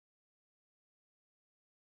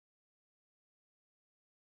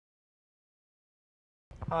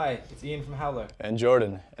Hi, it's Ian from Howler. And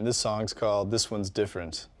Jordan, and this song's called This One's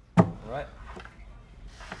Different. All right.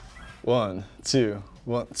 1, 2,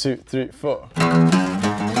 1, 2, 3, 4.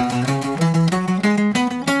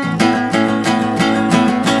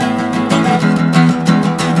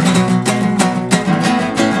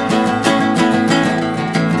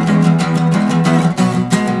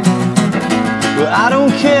 Well, I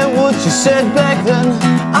don't care what you said back then,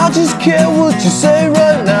 I just care what you say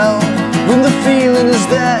right now. When the feeling is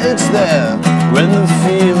there, it's there. When the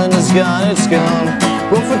feeling is gone, it's gone.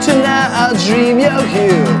 But for tonight I'll dream you're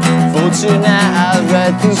here. For tonight I'll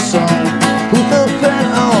write this song. Put the pen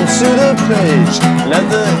onto the page, let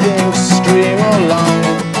the ink stream along.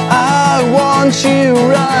 I want you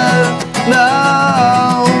right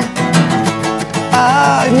now,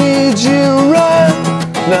 I need you right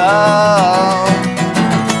now,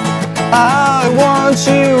 I want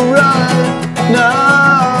you right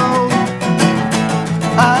now,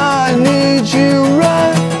 I need you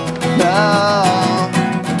right now.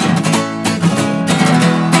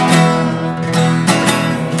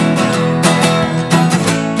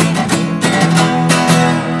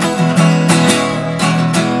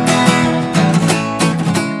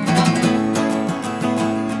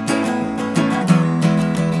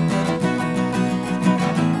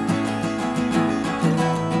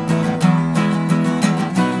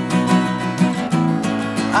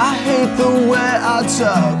 I hate the way I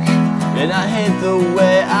talk, and I hate the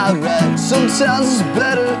way I read. Sometimes it's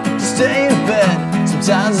better to stay in bed,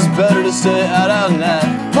 sometimes it's better to stay out all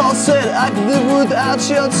night. Paul said I could live without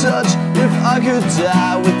your touch, if I could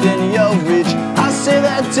die within your reach. I say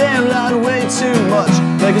that damn line way too much,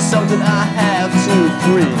 like it's something I have to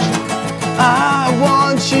preach. I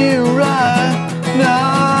want you right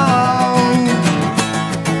now,